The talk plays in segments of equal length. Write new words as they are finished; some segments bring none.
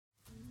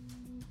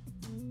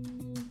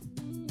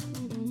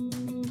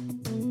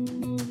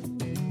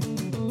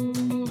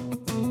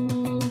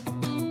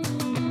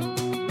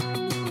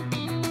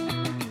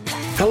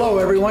Hello,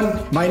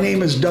 everyone. My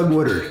name is Doug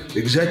Woodard,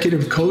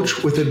 Executive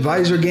Coach with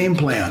Advisor Game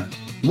Plan.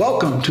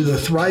 Welcome to the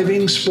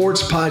Thriving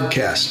Sports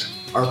Podcast,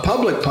 our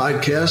public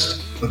podcast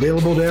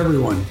available to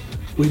everyone.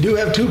 We do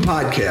have two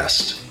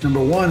podcasts.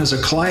 Number one is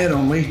a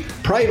client-only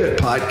private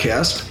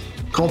podcast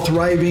called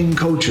Thriving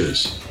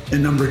Coaches.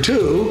 And number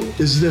two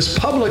is this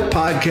public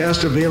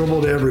podcast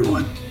available to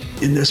everyone.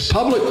 In this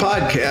public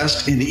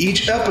podcast, in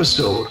each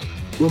episode,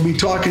 we'll be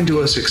talking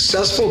to a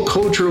successful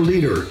coach or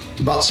leader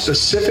about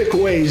specific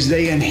ways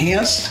they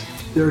enhanced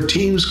their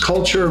team's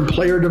culture and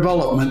player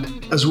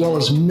development, as well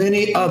as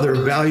many other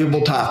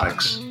valuable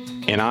topics.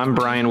 And I'm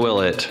Brian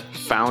Willett,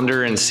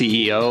 founder and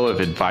CEO of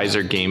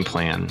Advisor Game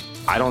Plan.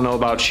 I don't know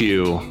about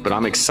you, but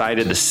I'm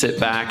excited to sit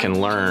back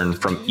and learn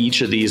from each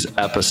of these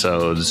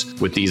episodes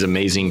with these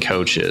amazing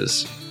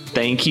coaches.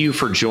 Thank you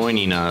for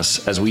joining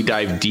us as we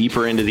dive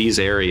deeper into these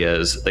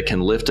areas that can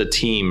lift a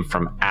team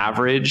from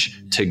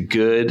average to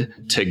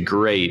good to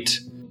great.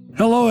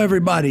 Hello,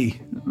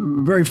 everybody.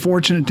 Very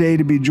fortunate day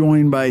to be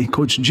joined by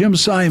Coach Jim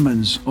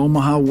Simons,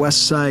 Omaha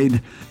West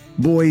Side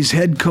boys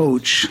head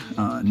coach,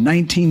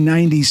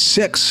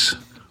 1996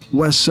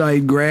 West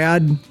Side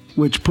grad,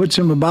 which puts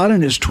him about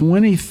in his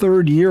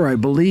 23rd year, I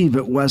believe,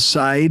 at West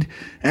Side.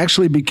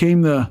 Actually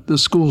became the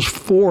school's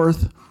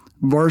fourth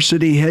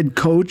varsity head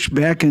coach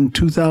back in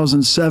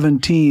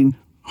 2017.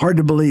 Hard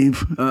to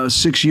believe,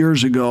 6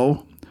 years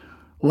ago.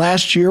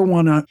 Last year,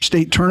 won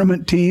state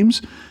tournament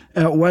teams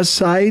at West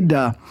Side.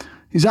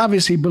 He's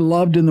obviously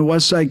beloved in the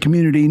West Side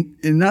community,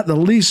 and not the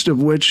least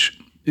of which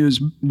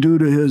is due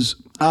to his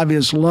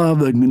obvious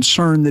love and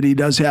concern that he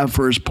does have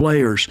for his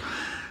players.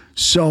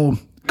 So,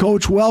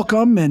 Coach,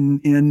 welcome,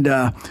 and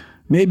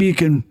maybe you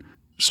can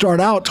start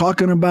out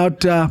talking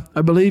about,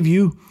 I believe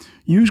you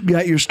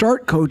got your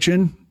start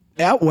coaching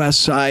at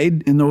West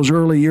Side in those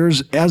early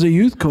years as a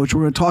youth coach.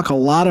 We're going to talk a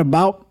lot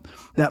about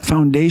that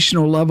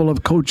foundational level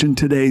of coaching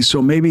today.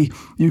 So maybe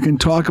you can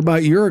talk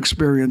about your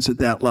experience at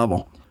that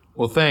level.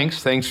 Well, thanks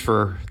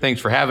for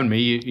having me.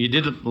 You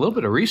did a little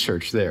bit of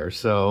research there.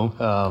 So,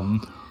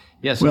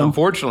 yes, well,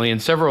 unfortunately, in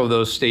several of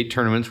those state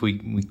tournaments,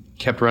 we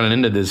kept running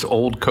into this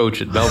old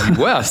coach at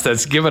Bellevue West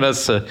that's given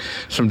us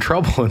some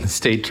trouble in the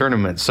state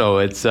tournament. So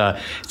it's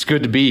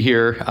good to be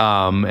here,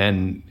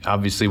 and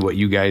obviously what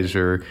you guys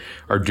are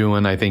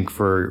doing, I think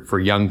for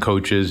young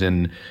coaches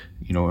and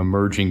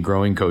emerging,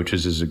 growing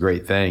coaches is a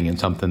great thing, and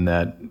something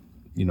that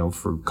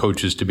for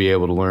coaches to be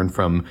able to learn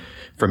from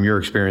your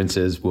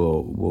experiences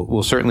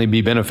will certainly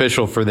be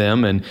beneficial for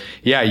them. And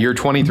yeah, year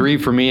 23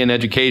 for me in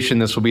education.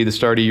 This will be the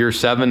start of year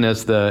 7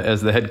 as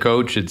the head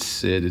coach.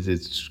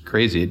 It's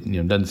crazy.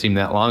 It doesn't seem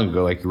that long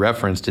ago, like you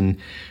referenced. In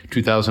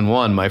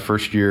 2001, my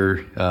first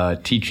year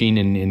teaching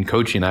and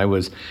coaching, I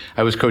was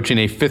coaching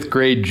a 5th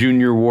grade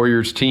junior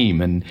Warriors team,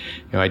 and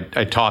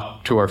I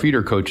talked to our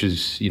feeder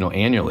coaches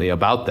annually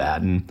about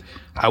that, and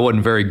I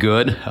wasn't very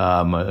good.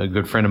 A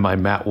good friend of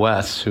mine, Matt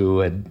West, who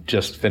had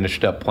just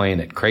finished up playing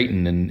at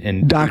Creighton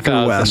and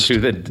Dr. West,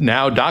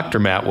 now Dr.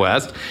 Matt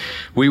West.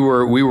 We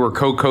were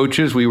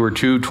co-coaches. We were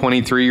two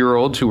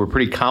 23-year-olds who were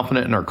pretty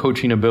confident in our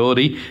coaching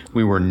ability.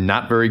 We were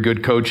not very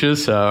good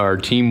coaches. Our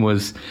team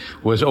was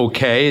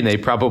okay, and they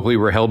probably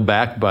were held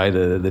back by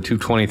the two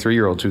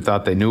 23-year-olds who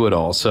thought they knew it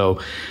all.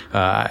 So,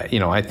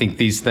 I think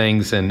these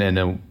things and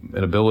an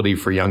ability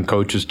for young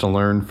coaches to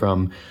learn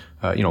from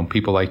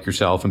people like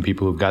yourself and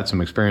people who've got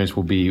some experience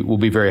will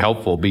be very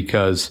helpful,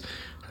 because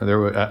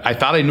I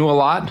thought I knew a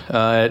lot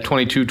at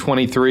 22,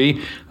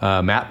 23.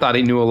 Matt thought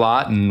he knew a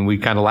lot, and we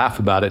kind of laugh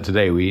about it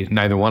today.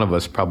 Neither one of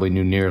us probably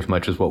knew near as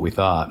much as what we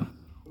thought.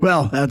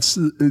 Well,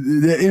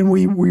 and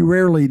we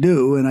rarely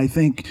do. And I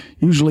think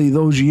usually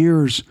those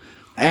years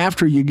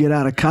after you get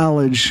out of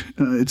college,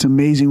 it's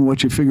amazing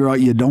what you figure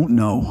out you don't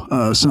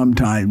know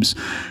sometimes.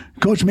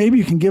 Coach, maybe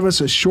you can give us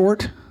a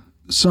short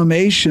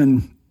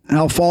summation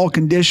how fall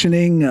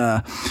conditioning,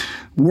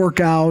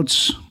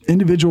 workouts,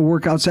 individual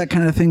workouts, that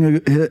kind of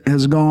thing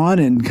has gone,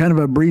 and kind of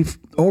a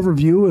brief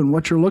overview and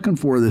what you're looking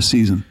for this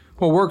season.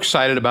 Well, we're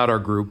excited about our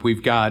group.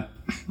 We've got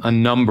a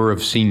number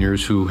of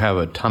seniors who have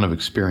a ton of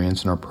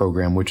experience in our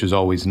program, which is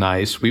always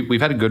nice.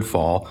 We've had a good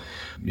fall.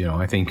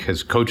 I think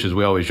as coaches,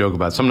 we always joke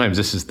about sometimes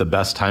this is the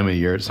best time of the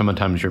year.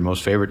 Sometimes your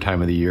most favorite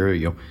time of the year.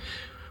 We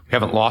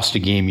haven't lost a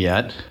game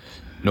yet.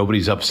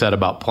 Nobody's upset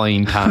about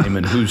playing time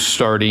and who's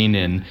starting,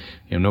 and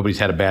nobody's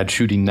had a bad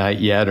shooting night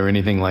yet or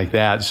anything like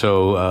that.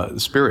 So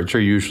spirits are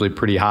usually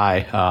pretty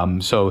high.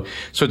 So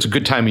it's a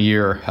good time of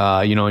year,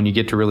 and you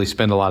get to really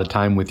spend a lot of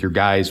time with your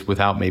guys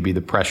without maybe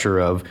the pressure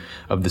of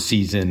the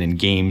season and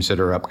games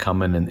that are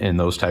upcoming and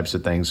those types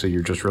of things. So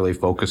you're just really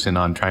focusing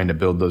on trying to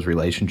build those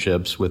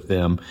relationships with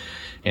them,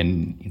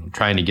 and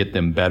trying to get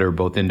them better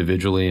both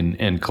individually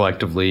and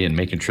collectively, and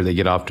making sure they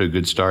get off to a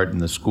good start in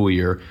the school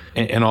year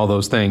and all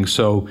those things.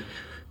 So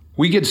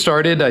we get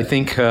started, I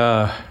think,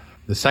 the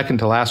second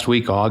to last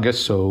week,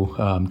 August.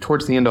 So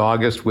towards the end of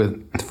August,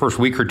 with the first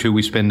week or two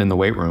we spend in the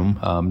weight room,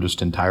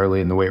 just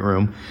entirely in the weight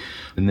room.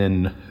 And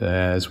then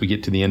as we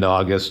get to the end of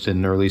August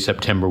and early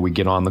September, we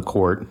get on the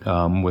court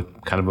with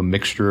kind of a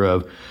mixture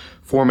of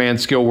 4-man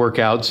skill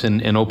workouts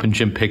and open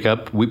gym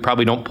pickup. We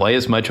probably don't play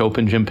as much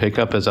open gym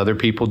pickup as other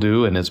people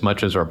do and as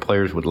much as our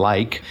players would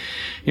like.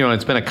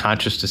 It's been a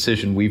conscious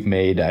decision we've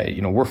made.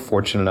 We're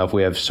fortunate enough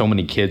we have so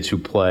many kids who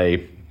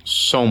play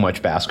so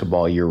much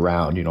basketball year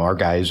round. Our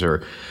guys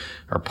are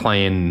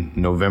playing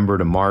November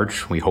to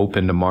March. We hope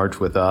into March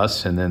with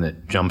us, and then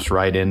it jumps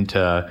right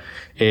into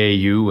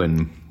AAU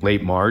in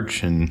late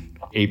March and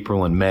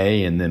April and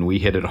May, and then we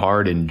hit it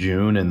hard in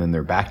June, and then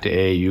they're back to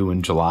AAU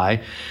in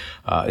July.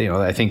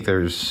 I think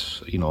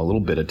there's, a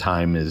little bit of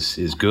time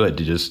is good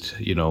to just,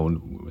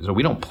 so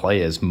we don't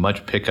play as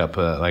much pickup,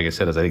 like I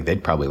said, as I think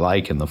they'd probably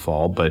like in the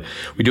fall, but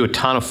we do a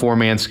ton of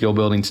 4-man skill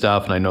building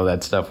stuff, and I know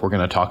that stuff we're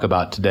going to talk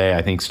about today.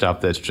 I think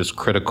stuff that's just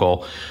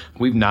critical.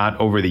 We've not,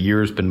 over the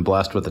years, been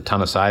blessed with a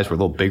ton of size. We're a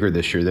little bigger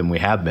this year than we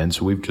have been,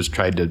 so we've just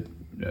tried to,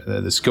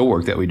 the skill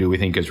work that we do, we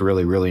think is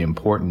really, really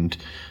important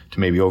to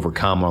maybe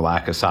overcome our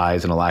lack of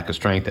size and a lack of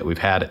strength that we've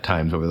had at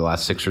times over the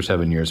last 6 or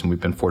 7 years. And we've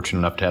been fortunate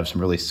enough to have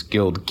some really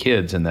skilled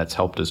kids, and that's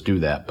helped us do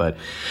that. But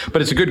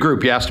it's a good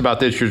group. You asked about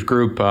this year's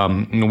group.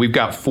 We've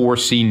got 4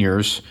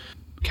 seniors,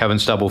 Kevin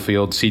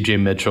Stubblefield, CJ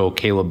Mitchell,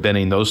 Caleb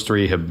Benning. Those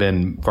 3 have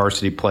been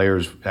varsity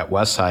players at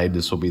Westside.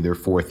 This will be their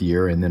 4th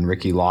year. And then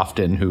Ricky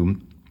Lofton, who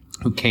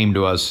came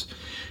to us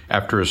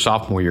after his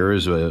sophomore year,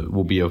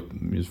 will be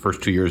his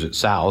first 2 years at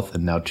South,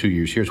 and now 2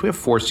 years here. So we have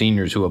 4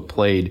 seniors who have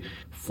played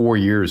 4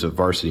 years of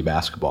varsity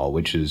basketball,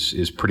 which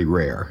is pretty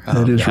rare.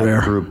 That is rare.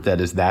 A group that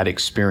is that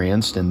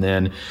experienced. And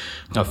then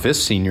a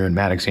 5th senior in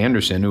Maddox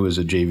Anderson, who was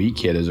a JV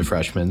kid as a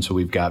freshman. So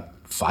we've got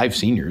 5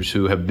 seniors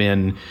who have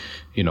been,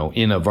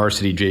 in a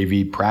varsity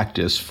JV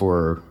practice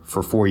for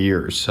 4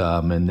 years.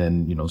 And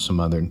then, some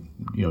other,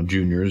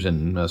 juniors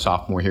and a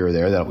sophomore here or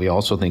there that we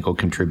also think will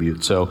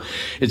contribute. So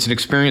it's an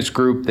experienced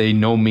group. They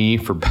know me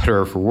for better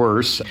or for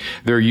worse.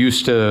 They're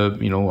used to,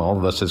 all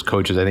of us as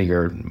coaches, I think,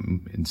 are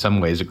in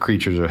some ways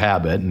creatures of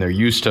habit, and they're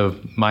used to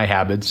my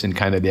habits and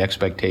kind of the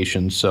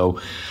expectations.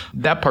 So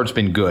that part's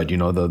been good.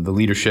 The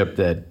leadership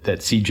that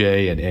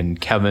CJ and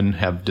Kevin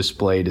have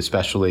displayed,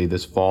 especially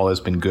this fall, has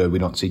been good. We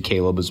don't see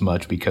Caleb as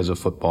much because of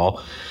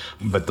football,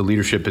 but the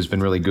leadership has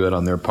been really good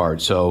on their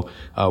part. So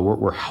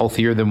we're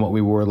healthier than what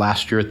we were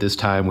last year at this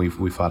time. We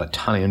fought a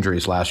ton of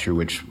injuries last year,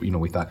 which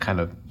we thought kind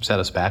of set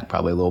us back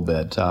probably a little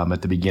bit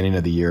at the beginning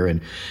of the year.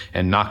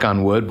 And knock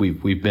on wood,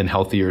 we've been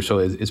healthier. So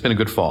it's been a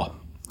good fall.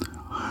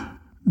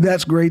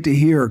 That's great to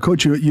hear.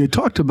 Coach, you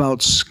talked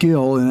about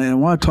skill, and I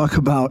want to talk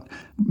about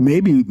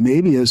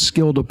maybe as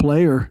skilled a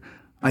player,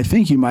 I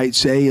think you might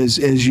say,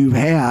 as you've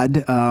had,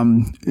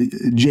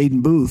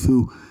 Jaden Booth,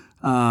 who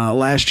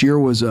last year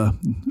was a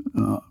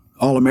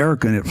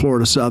All-American at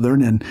Florida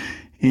Southern,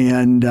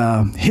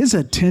 and his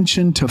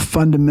attention to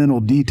fundamental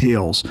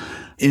details,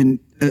 in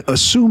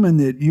assuming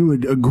that you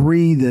would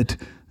agree that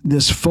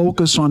this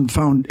focus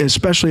on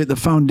especially at the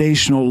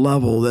foundational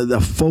level, that the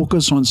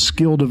focus on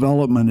skill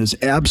development is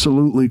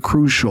absolutely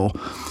crucial.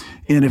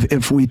 And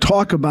if we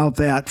talk about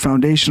that,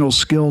 foundational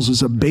skills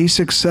is a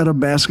basic set of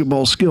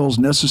basketball skills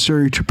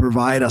necessary to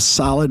provide a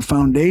solid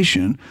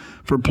foundation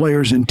for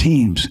players and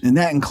teams. And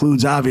that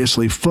includes,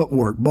 obviously,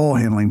 footwork, ball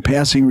handling,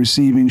 passing,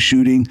 receiving,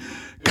 shooting,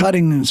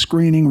 cutting and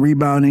screening,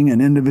 rebounding,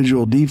 and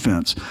individual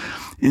defense.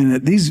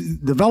 And these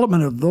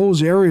development of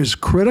those areas is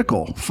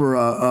critical for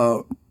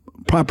a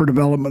proper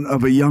development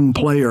of a young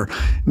player.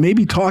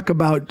 Maybe talk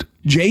about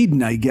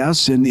Jaden, I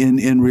guess,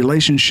 in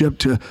relationship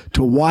to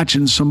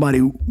watching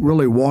somebody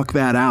really walk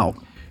that out.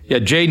 Yeah,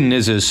 Jaden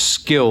is as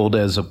skilled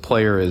as a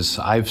player as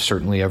I've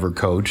certainly ever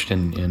coached,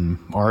 and in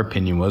our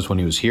opinion was when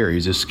he was here.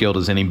 He's as skilled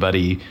as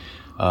anybody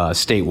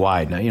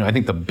statewide. Now, I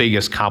think the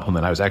biggest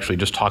compliment, I was actually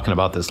just talking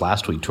about this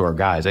last week to our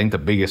guys, I think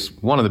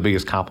one of the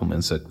biggest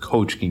compliments that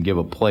coach can give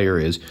a player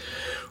is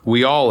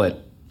we all at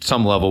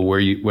some level,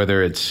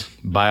 whether it's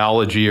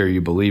biology or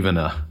you believe in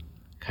a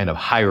kind of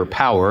higher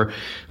power,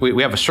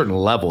 we have a certain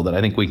level that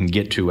I think we can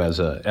get to as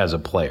a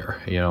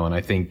player, and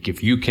I think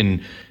if you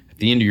can, at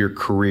the end of your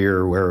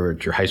career, whether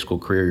it's your high school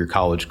career, your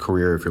college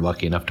career, if you're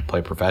lucky enough to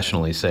play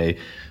professionally, say,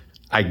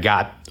 I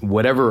got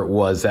whatever it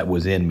was that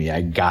was in me,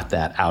 I got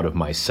that out of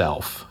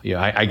myself.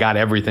 I got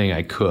everything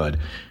I could.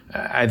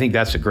 I think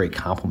that's a great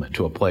compliment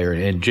to a player,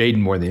 and Jaden,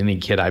 more than any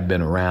kid I've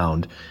been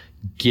around,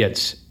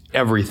 gets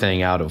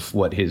everything out of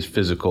what his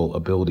physical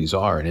abilities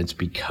are, and it's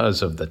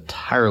because of the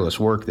tireless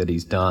work that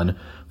he's done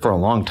for a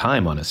long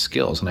time on his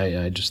skills. And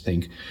I just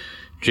think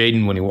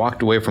Jaden, when he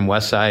walked away from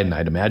Westside, and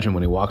I'd imagine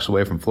when he walks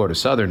away from Florida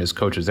Southern, his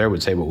coaches there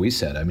would say what we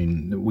said. I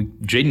mean,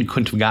 Jaden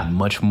couldn't have gotten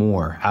much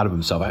more out of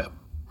himself. I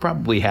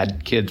probably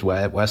had kids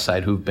at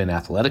Westside who've been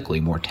athletically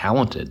more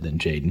talented than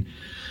Jaden,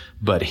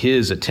 but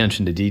his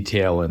attention to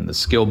detail and the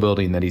skill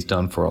building that he's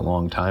done for a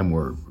long time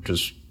were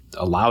just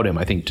allowed him,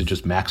 I think, to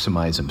just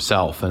maximize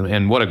himself.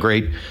 And what a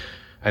great,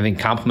 I think,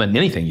 compliment in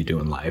anything you do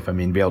in life. I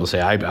mean, be able to say,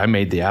 I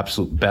made the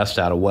absolute best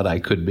out of what I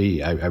could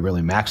be. I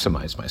really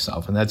maximized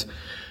myself. And that's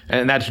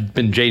And that's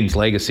been Jaden's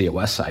legacy at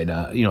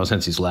Westside,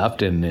 since he's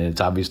left, and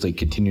it's obviously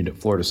continued at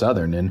Florida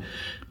Southern. And,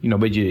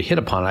 but you hit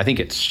upon it. I think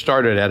it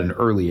started at an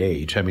early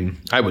age. I mean,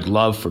 I would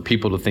love for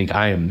people to think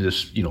I am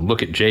just,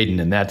 look at Jaden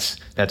and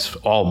that's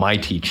all my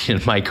teaching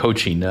and my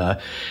coaching,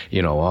 the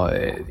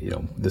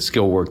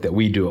skill work that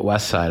we do at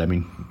Westside. I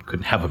mean,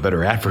 couldn't have a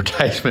better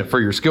advertisement for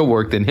your skill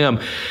work than him.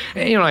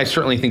 And, I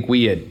certainly think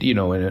we had, in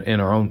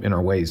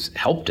our ways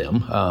helped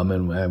him.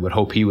 And I would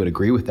hope he would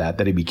agree with that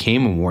he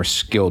became a more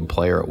skilled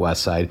player at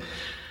Westside.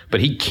 But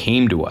he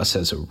came to us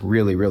as a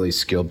really, really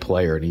skilled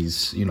player. And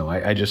he's,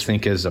 I just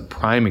think is a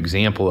prime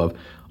example of,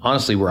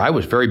 honestly, where I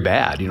was very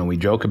bad. We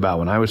joke about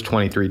when I was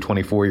 23,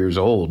 24 years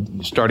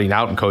old, starting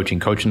out in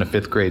coaching a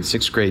fifth grade,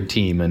 sixth grade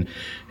team.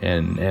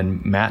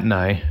 And Matt and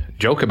I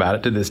joke about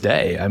it to this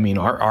day. I mean,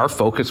 our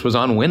focus was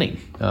on winning.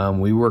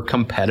 We were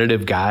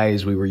competitive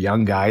guys. We were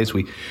young guys.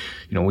 We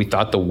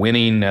thought the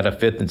winning at a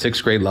fifth and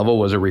sixth grade level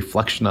was a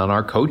reflection on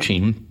our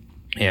coaching.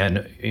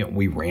 And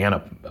we ran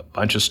a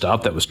bunch of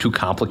stuff that was too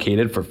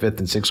complicated for fifth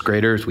and sixth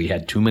graders. We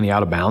had too many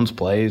out of bounds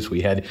plays.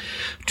 We had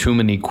too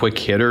many quick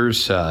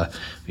hitters.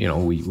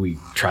 We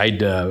tried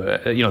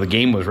to, the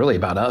game was really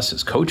about us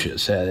as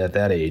coaches at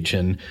that age.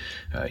 And,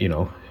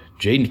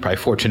 Jaden's probably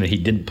fortunate he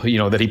didn't,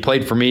 that he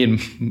played for me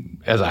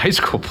as a high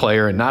school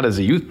player and not as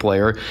a youth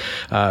player,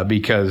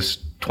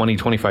 because 20,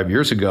 25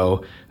 years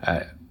ago,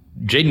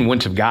 Jaden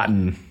wouldn't have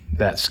gotten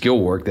that skill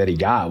work that he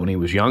got when he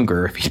was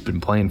younger if he'd been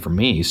playing for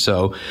me.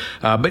 So,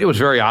 but it was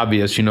very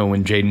obvious,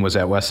 when Jaden was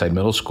at Westside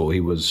Middle School,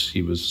 he was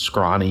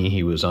scrawny,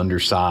 he was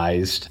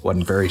undersized,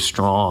 wasn't very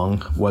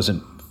strong,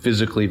 wasn't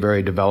physically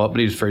very developed, but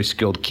he was a very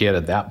skilled kid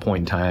at that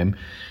point in time.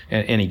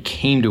 And he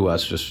came to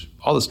us, just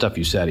all the stuff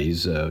you said.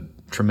 He's a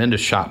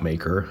tremendous shot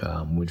maker,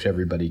 which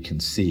everybody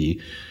can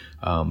see.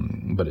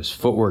 But his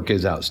footwork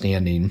is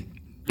outstanding.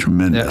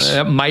 Tremendous.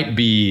 That might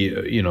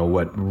be,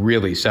 what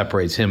really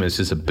separates him is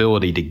his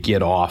ability to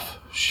get off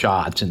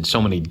shots in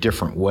so many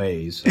different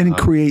ways. And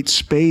create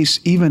space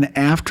even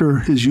after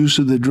his use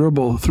of the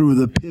dribble through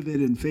the pivot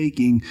and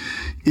faking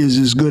is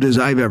as good as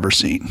I've ever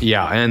seen.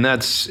 Yeah, and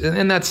that's like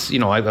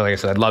I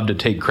said, I'd love to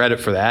take credit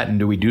for that. And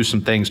do we do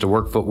some things to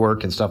work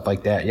footwork and stuff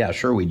like that? Yeah,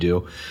 sure we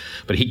do.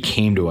 But he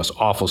came to us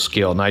awful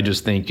skilled. And I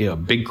just think,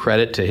 big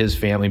credit to his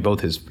family, both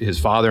his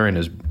father and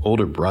his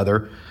older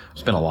brother.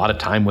 Spent a lot of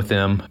time with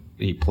him.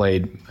 He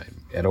played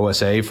at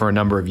OSA for a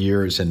number of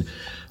years, and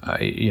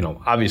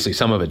obviously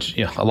some of it's,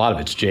 a lot of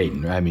it's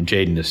Jaden. I mean,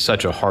 Jaden is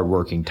such a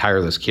hardworking,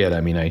 tireless kid. I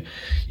mean,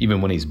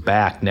 even when he's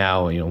back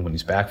now, when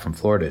he's back from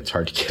Florida, it's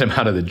hard to get him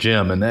out of the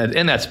gym, and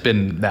that's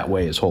been that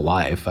way his whole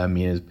life. I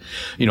mean,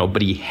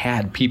 but he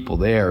had people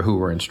there who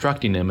were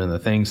instructing him in the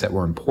things that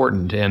were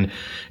important, and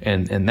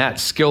that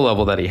skill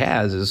level that he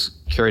has is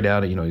carried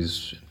out.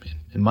 He's,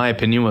 in my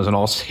opinion, was an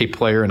all-state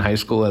player in high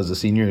school as a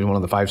senior. He was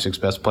one of the 5-6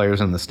 best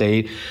players in the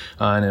state,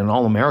 and an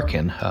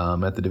All-American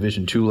at the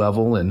Division II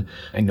level. And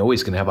I know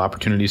he's going to have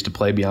opportunities to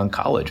play beyond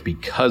college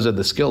because of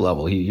the skill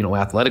level. He,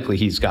 athletically,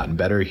 he's gotten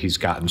better. He's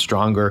gotten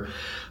stronger.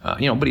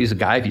 But he's a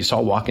guy, if you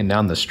saw walking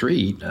down the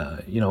street,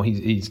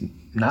 he's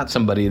not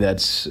somebody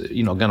that's,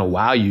 going to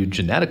wow you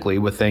genetically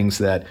with things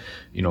that,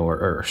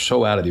 are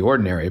so out of the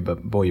ordinary.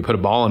 But, boy, you put a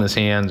ball in his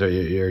hands or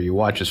you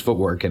watch his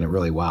footwork, and it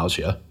really wows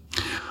you.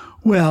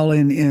 Well,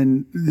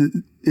 and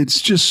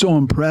it's just so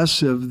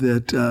impressive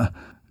that,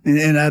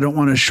 and I don't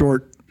want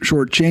to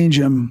shortchange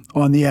him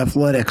on the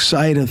athletic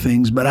side of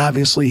things, but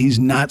obviously he's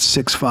not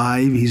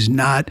 6'5", he's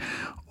not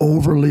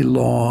overly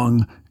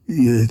long,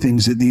 the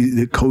things that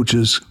the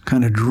coaches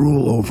kind of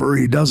drool over.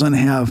 He doesn't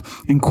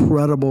have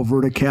incredible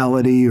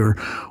verticality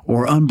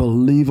or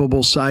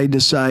unbelievable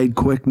side-to-side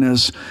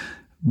quickness.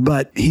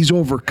 But he's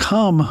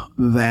overcome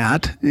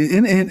that,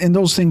 and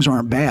those things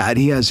aren't bad.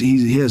 He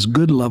has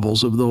good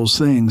levels of those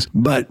things.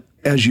 But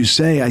as you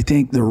say, I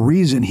think the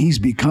reason he's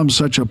become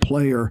such a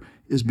player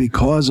is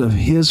because of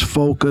his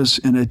focus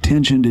and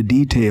attention to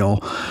detail.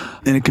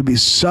 And it could be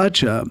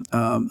such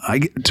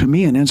to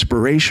me, an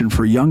inspiration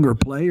for younger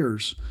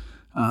players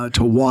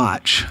to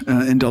watch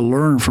and to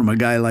learn from a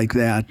guy like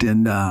that.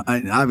 And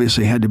I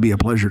obviously had to be a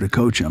pleasure to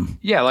coach him.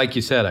 Yeah, like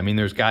you said, I mean,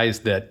 there's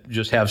guys that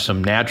just have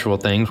some natural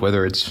things,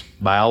 whether it's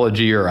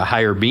biology or a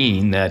higher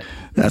being.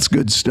 That's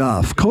good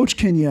stuff. Coach,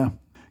 can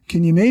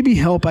you maybe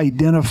help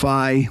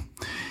identify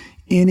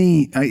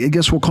any, I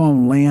guess we'll call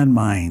them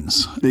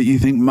landmines, that you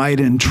think might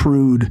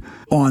intrude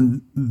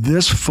on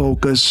this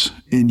focus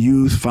in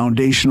youth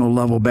foundational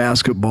level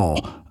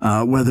basketball?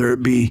 Whether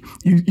it be,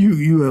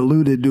 you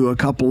alluded to a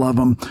couple of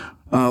them,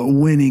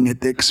 winning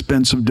at the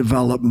expense of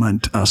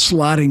development,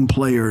 slotting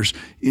players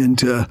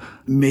into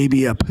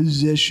maybe a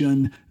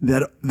position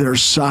that their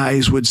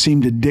size would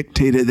seem to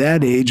dictate at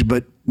that age,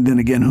 but then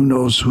again, who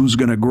knows who's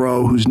going to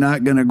grow, who's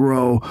not going to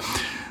grow.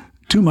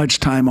 Too much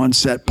time on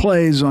set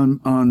plays, on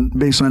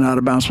baseline out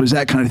of bounds plays,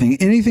 that kind of thing.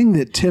 Anything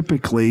that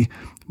typically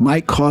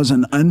might cause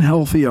an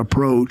unhealthy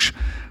approach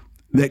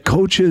that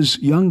coaches,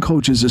 young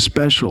coaches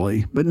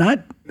especially, but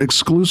not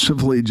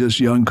exclusively just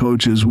young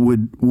coaches,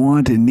 would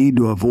want and need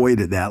to avoid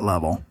at that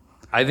level.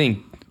 I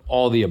think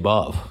all the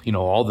above,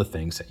 all the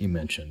things that you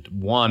mentioned.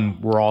 One,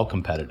 we're all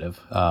competitive.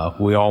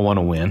 We all want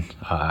to win.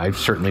 I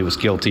certainly was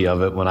guilty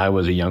of it when I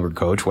was a younger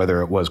coach,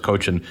 whether it was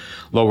coaching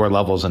lower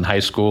levels in high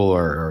school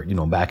or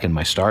back in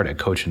my start at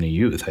coaching the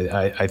youth.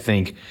 I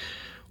think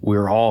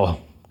we're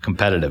all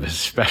competitive,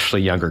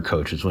 especially younger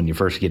coaches when you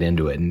first get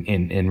into it,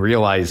 and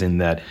realizing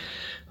that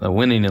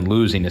winning and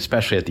losing,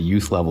 especially at the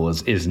youth level,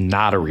 is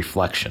not a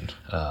reflection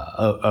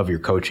of your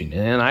coaching.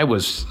 And I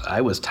was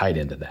tied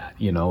into that,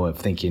 of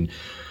thinking,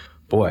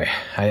 boy,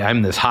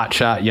 I'm this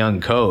hotshot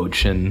young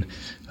coach, and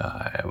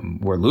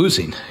we're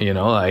losing.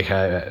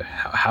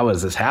 How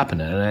is this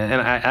happening? And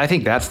I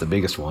think that's the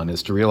biggest one,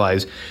 is to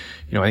realize,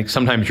 I think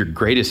sometimes your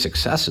greatest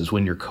successes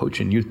when you're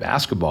coaching youth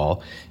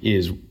basketball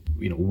is,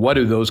 what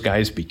do those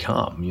guys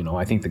become?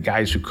 I think the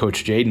guys who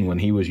coached Jaden when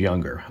he was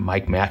younger,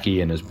 Mike Mackey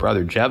and his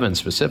brother Jevin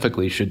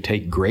specifically, should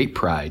take great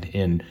pride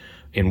in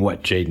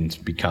what Jaden's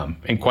become.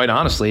 And quite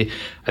honestly,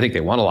 I think they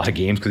won a lot of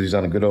games because he's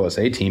on a good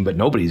OSA team, but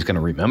nobody's going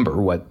to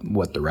remember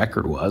what the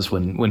record was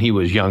when he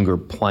was younger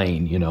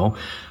playing,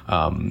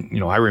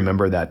 I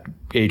remember that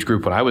age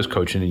group when I was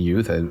coaching in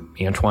youth.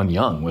 Antoine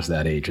Young was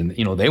that age, and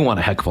they won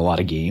a heck of a lot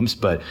of games,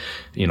 but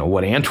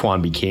what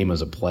Antoine became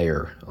as a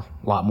player,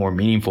 a lot more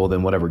meaningful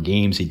than whatever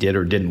games he did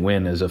or didn't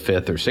win as a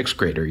 5th or 6th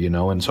grader,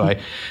 and so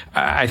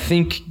I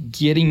think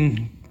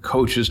getting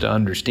coaches to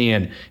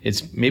understand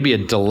it's maybe a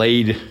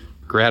delayed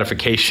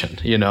gratification.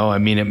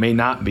 It may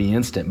not be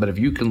instant, but if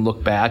you can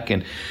look back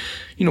and,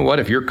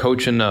 if you're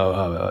coaching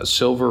a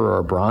silver or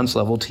a bronze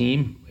level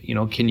team,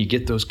 can you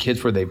get those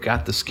kids where they've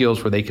got the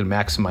skills where they can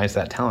maximize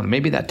that talent?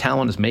 Maybe that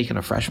talent is making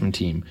a freshman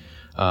team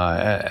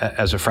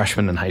as a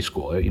freshman in high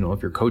school.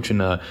 If you're coaching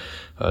a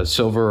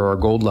silver or a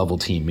gold level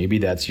team, maybe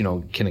that's,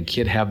 can a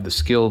kid have the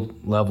skill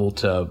level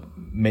to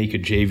make a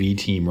JV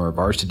team or a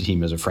varsity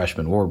team as a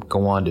freshman, or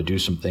go on to do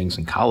some things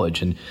in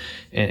college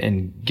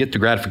and get the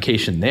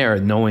gratification there,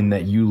 knowing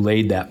that you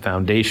laid that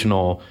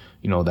foundational,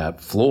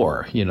 that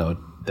floor,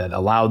 that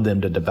allowed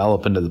them to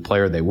develop into the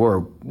player they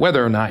were,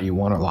 whether or not you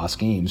won or lost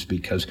games,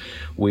 because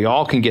we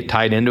all can get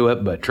tied into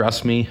it. But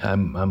trust me,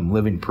 I'm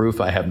living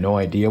proof. I have no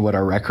idea what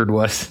our record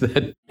was.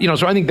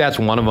 So I think that's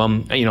one of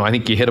them. I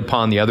think you hit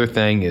upon the other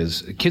thing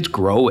is kids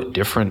grow at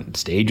different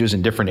stages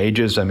and different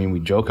ages. We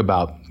joke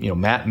about,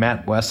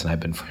 Matt West and I have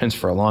been friends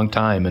for a long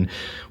time, and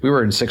we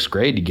were in 6th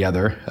grade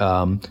together.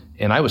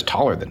 And I was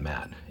taller than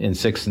Matt in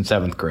 6th and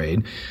 7th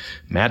grade.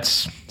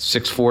 Matt's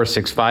 6'4",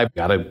 6'5".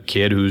 Got a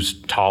kid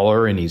who's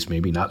taller, and he's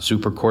maybe not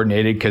super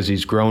coordinated because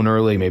he's grown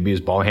early. Maybe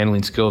his ball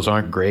handling skills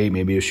aren't great.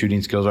 Maybe his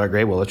shooting skills aren't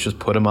great. Well, let's just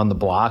put him on the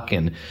block,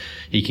 and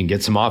he can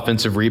get some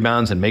offensive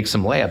rebounds and make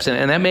some layups.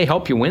 And that may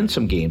help you win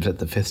some games at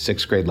the 5th,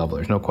 6th grade level.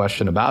 There's no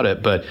question about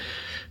it. But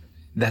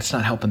that's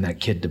not helping that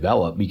kid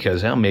develop,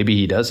 because maybe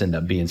he does end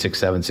up being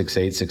 6'7",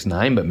 6'8",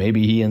 6'9", but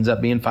maybe he ends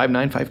up being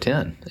 5'9",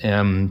 5'10".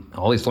 And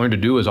all he's learned to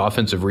do is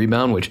offensive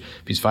rebound, which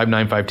if he's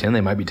 5'9", 5'10",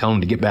 they might be telling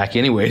him to get back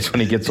anyways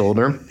when he gets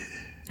older,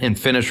 and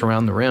finish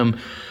around the rim,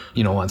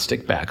 on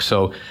stick back.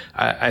 So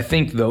I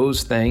think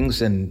those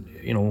things, and,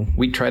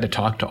 we try to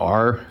talk to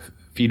our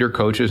feeder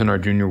coaches in our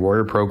junior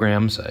warrior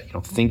programs,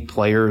 think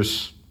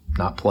players,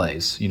 not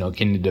plays.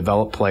 Can you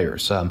develop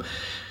players?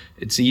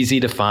 It's easy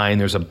to find.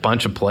 There's a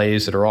bunch of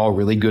plays that are all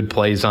really good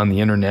plays on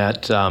the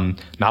internet. Not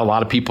a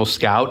lot of people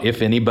scout,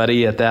 if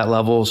anybody, at that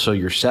level. So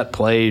your set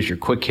plays, your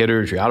quick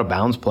hitters, your out of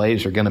bounds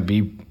plays are going to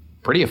be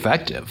pretty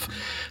effective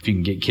if you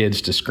can get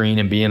kids to screen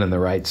and be in the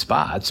right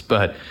spots.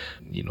 But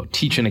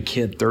teaching a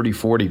kid 30,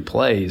 40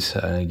 plays,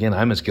 again,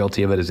 I'm as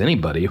guilty of it as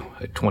anybody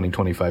 20,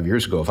 25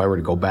 years ago. If I were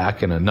to go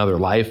back in another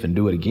life and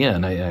do it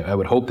again, I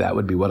would hope that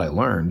would be what I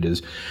learned,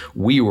 is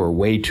we were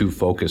way too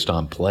focused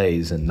on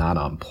plays and not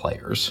on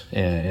players.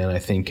 And I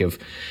think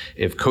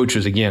if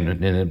coaches, again,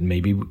 and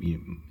maybe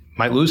you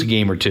might lose a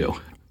game or two.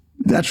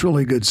 That's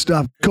really good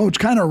stuff. Coach,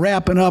 kind of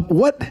wrapping up,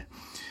 what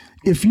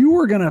if you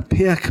were going to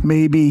pick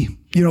maybe,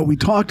 we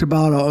talked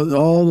about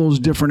all those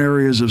different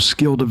areas of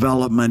skill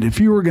development. If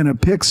you were going to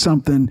pick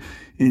something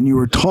and you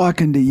were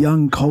talking to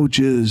young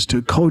coaches,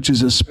 to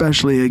coaches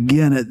especially,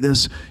 again, at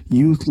this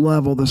youth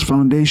level, this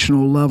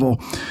foundational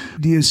level,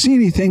 do you see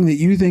anything that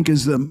you think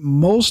is the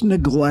most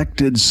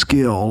neglected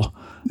skill,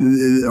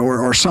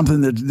 or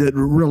something that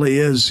really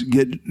is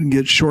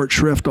get short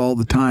shrift all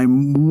the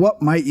time?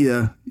 What might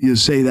you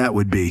say that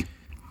would be?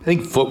 I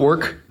think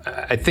footwork.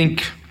 I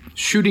think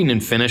shooting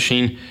and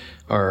finishing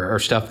are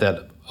stuff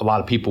that a lot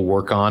of people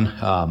work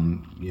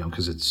on,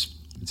 because it's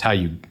how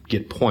you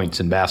get points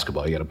in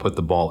basketball. You got to put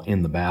the ball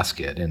in the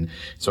basket. And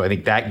so I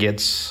think that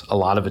gets a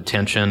lot of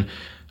attention.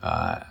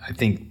 I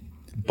think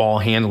ball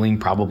handling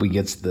probably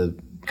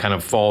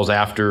falls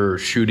after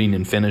shooting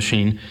and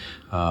finishing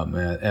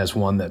as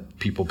one that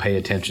people pay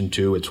attention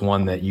to. It's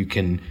one that you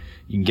can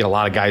get a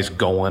lot of guys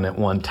going at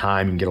one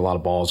time and get a lot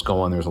of balls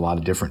going. There's a lot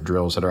of different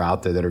drills that are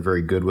out there that are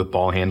very good with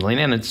ball handling,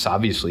 and it's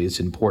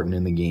important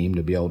in the game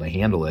to be able to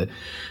handle it.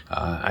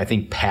 I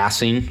think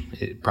passing,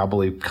 it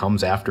probably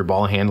comes after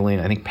ball handling.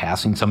 I think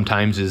passing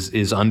sometimes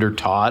is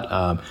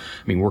under-taught.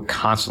 We're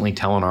constantly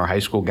telling our high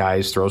school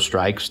guys, throw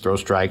strikes, throw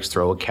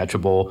a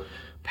catchable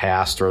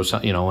pass, throw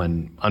some,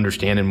 and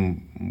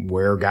understanding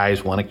where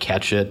guys want to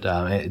catch it.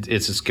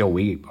 It's a skill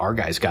our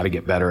guys got to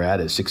get better at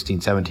as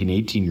 16, 17,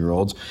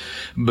 18-year-olds.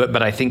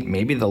 But I think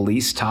maybe the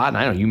least taught, and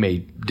I don't know, you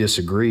may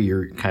disagree,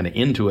 you're kind of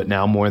into it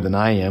now more than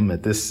I am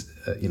at this,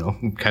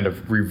 kind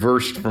of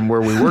reversed from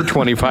where we were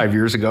 25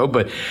 years ago.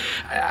 But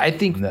I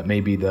think that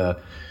maybe the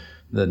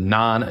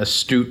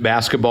non-astute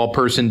basketball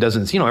person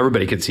doesn't,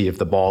 everybody could see if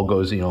the ball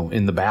goes,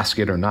 in the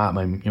basket or not.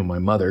 My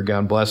mother,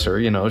 God bless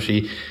her,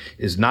 she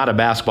is not a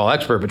basketball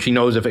expert, but she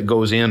knows if it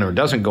goes in or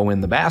doesn't go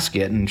in the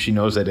basket, and she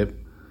knows that it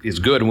is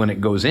good when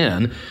it goes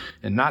in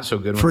and not so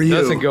good when it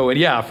doesn't go in.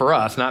 Yeah, for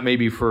us, not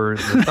maybe for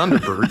the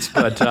Thunderbirds,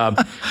 but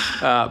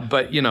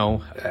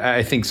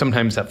I think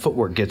sometimes that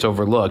footwork gets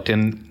overlooked,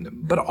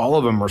 but all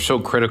of them are so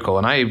critical.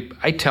 And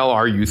I tell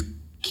our youth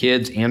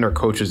kids and our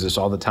coaches this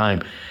all the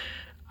time.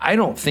 I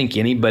don't think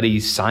anybody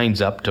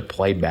signs up to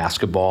play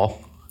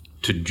basketball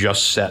to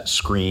just set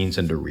screens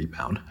and to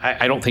rebound.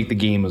 I don't think the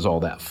game is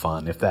all that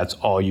fun if that's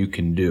all you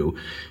can do.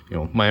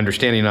 My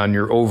understanding on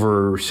your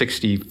over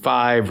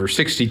 65 or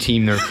 60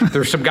 team,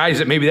 there's some guys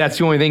that maybe that's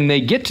the only thing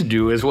they get to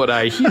do is what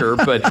I hear.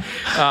 But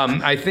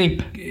I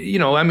think,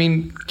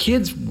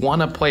 kids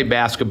want to play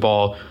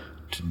basketball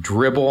to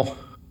dribble,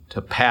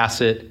 to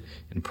pass it,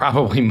 and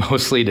probably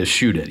mostly to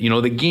shoot it.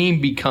 The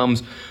game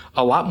becomes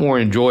a lot more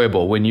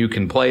enjoyable when you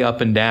can play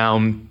up and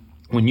down,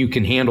 when you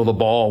can handle the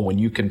ball, when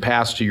you can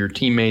pass to your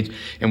teammates,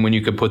 and when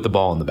you can put the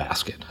ball in the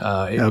basket.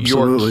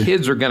 Absolutely. Your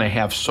kids are going to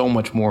have so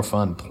much more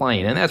fun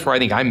playing. And that's where I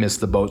think I missed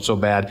the boat so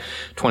bad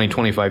 20,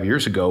 25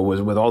 years ago, was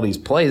with all these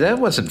plays. That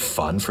wasn't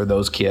fun for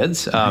those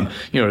kids,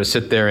 to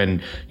sit there and,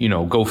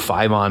 go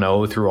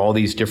 5-on-0 through all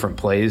these different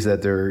plays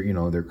that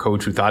their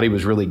coach who thought he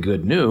was really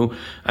good knew.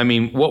 I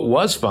mean, what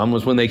was fun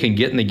was when they can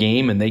get in the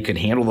game and they could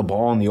handle the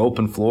ball on the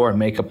open floor and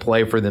make a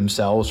play for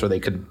themselves, or they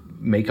could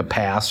make a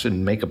pass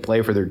and make a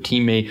play for their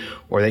teammate,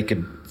 or they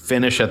could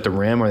finish at the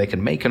rim, or they could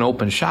make an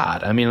open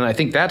shot. I mean, I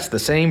think that's the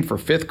same for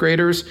fifth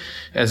graders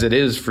as it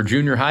is for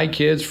junior high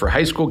kids, for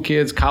high school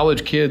kids,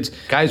 college kids,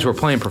 guys who are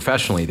playing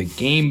professionally. The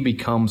game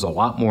becomes a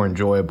lot more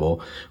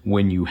enjoyable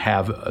when you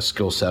have a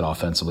skill set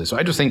offensively. So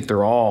I just think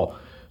they're all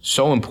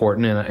so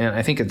important, and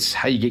I think it's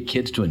how you get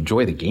kids to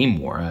enjoy the game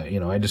more.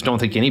 I just don't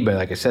think anybody,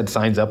 like I said,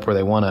 signs up where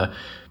they want to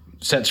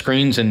set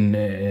screens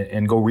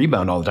and go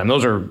rebound all the time.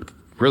 Those are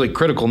really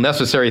critical,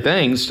 necessary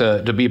things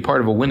to be a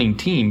part of a winning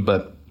team,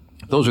 but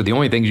those are the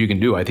only things you can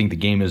do. I think the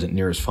game isn't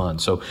near as fun.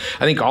 So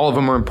I think all of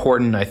them are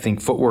important. I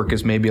think footwork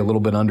is maybe a little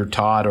bit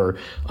under-taught or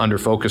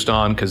under-focused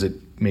on because it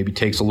maybe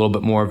takes a little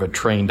bit more of a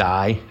trained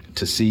eye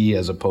to see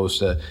as opposed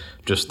to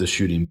just the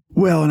shooting.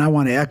 Well, and I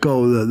want to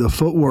echo the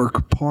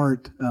footwork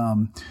part,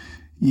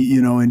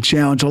 and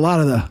challenge. A lot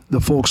of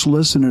the folks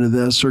listening to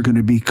this are going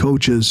to be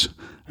coaches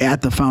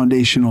at the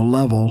foundational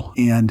level,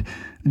 and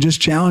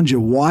just challenge you.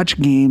 Watch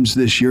games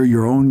this year,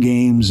 your own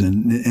games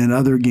and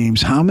other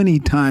games. How many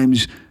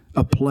times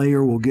a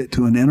player will get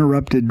to an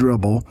interrupted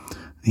dribble?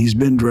 He's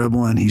been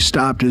dribbling, he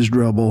stopped his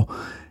dribble,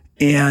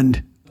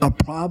 and a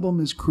problem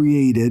is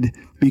created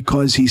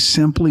because he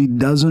simply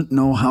doesn't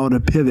know how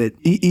to pivot,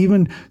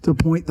 even to the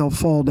point they'll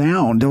fall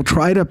down. They'll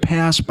try to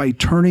pass by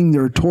turning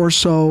their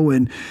torso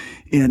and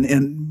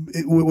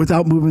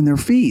without moving their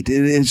feet.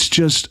 It's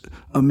just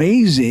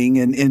amazing.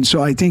 And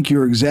so I think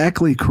you're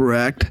exactly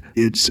correct.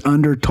 It's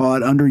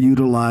under-taught,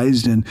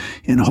 underutilized,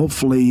 and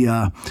hopefully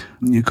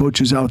your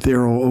coaches out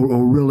there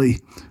will really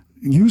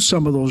use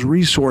some of those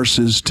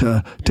resources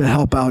to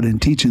help out in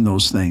teaching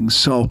those things.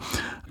 So,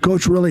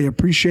 Coach, really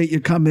appreciate you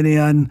coming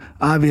in.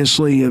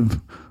 Obviously,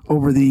 have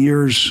over the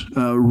years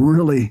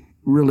really,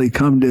 really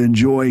come to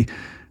enjoy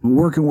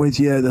working with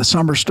you. The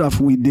summer stuff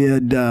we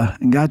did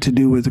and got to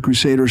do with the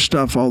Crusaders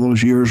stuff all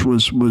those years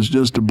was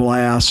just a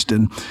blast.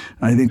 And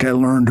I think I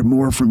learned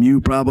more from you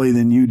probably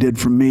than you did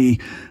from me.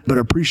 But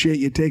appreciate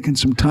you taking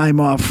some time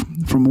off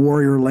from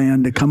Warrior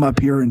Land to come up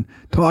here and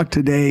talk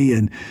today.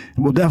 And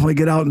we'll definitely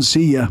get out and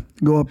see you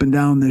go up and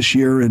down this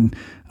year. And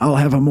I'll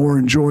have a more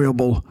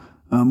enjoyable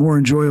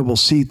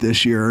seat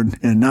this year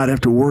and not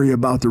have to worry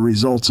about the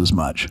results as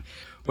much.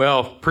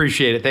 Well,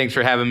 appreciate it. Thanks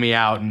for having me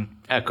out, and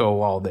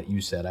echo all that you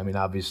said. I mean,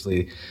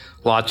 obviously,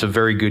 lots of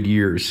very good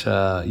years,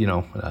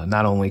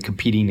 not only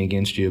competing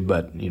against you,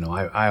 but,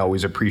 I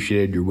always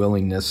appreciated your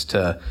willingness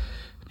to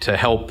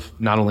help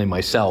not only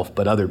myself,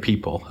 but other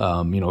people,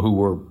 who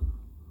were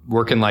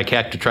working like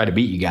heck to try to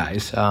beat you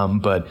guys.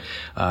 But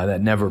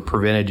that never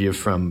prevented you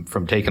from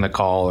taking a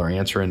call or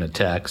answering a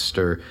text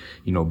or,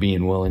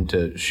 being willing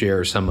to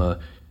share some of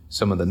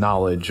the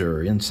knowledge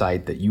or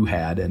insight that you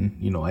had.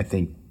 And, I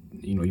think,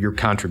 your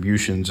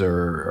contributions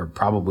are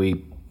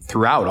probably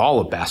throughout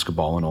all of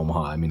basketball in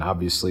Omaha. I mean,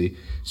 obviously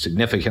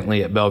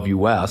significantly at Bellevue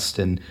West,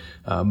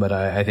 but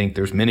I think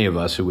there's many of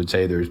us who would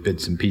say there's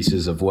bits and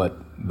pieces of what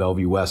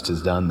Bellevue West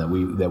has done that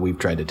we've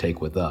tried to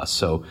take with us.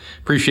 So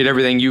appreciate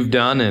everything you've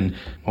done, and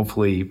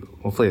hopefully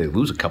they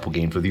lose a couple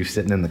games with you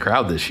sitting in the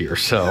crowd this year.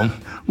 So,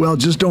 well,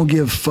 just don't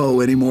give Foe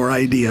any more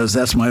ideas.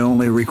 That's my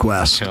only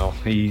request.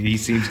 He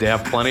seems to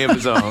have plenty of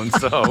his own.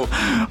 So, all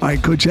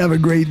right, Coach, have a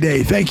great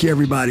day. Thank you,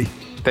 everybody.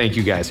 Thank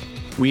you, guys.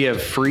 We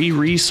have free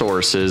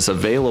resources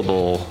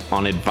available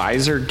on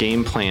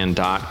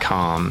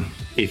advisorgameplan.com.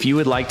 If you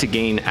would like to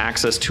gain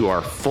access to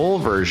our full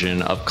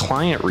version of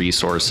client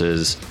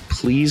resources,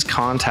 please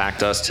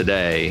contact us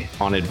today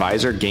on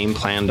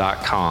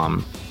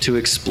advisorgameplan.com to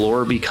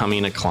explore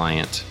becoming a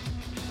client.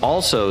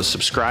 Also,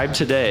 subscribe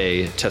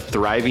today to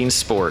Thriving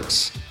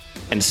Sports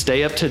and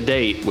stay up to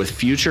date with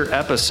future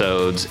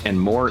episodes and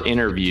more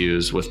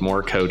interviews with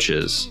more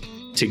coaches.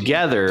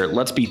 Together,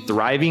 let's be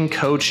thriving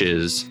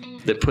coaches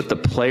that put the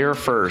player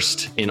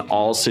first in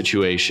all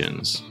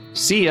situations.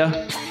 See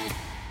ya.